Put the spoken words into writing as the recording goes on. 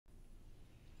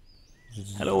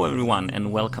Hello everyone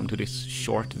and welcome to this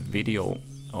short video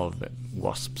of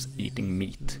wasps eating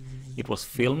meat. It was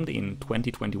filmed in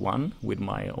 2021 with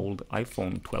my old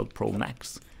iPhone 12 Pro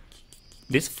Max.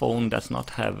 This phone does not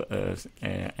have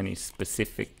any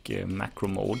specific macro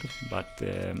mode, but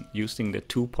using the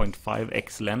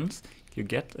 2.5x lens you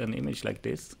get an image like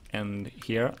this, and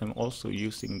here I'm also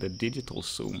using the digital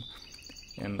zoom,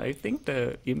 and I think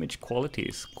the image quality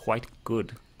is quite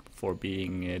good for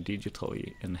being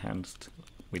digitally enhanced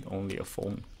with only a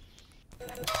phone.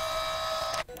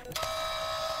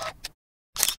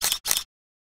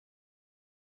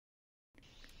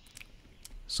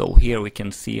 So here we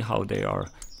can see how they are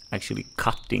actually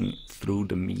cutting through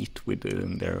the meat with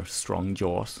their strong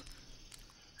jaws.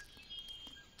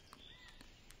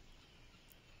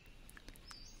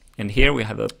 And here we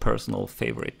have a personal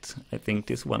favorite. I think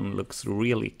this one looks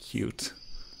really cute,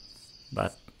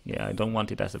 but yeah, I don't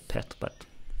want it as a pet, but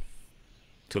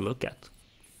to look at.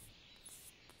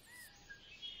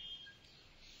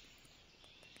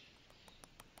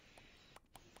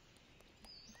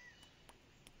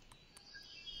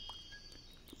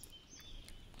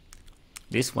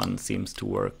 This one seems to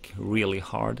work really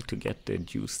hard to get the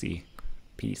juicy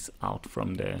piece out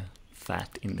from the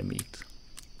fat in the meat.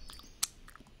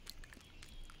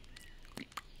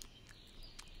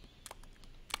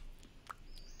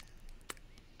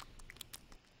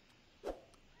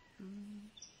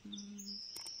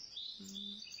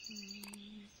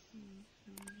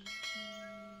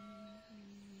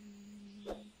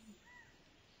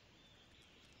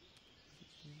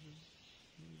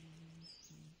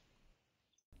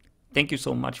 Thank you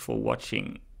so much for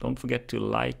watching. Don't forget to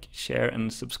like, share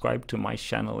and subscribe to my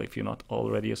channel if you're not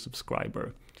already a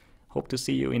subscriber. Hope to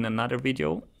see you in another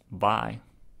video. Bye.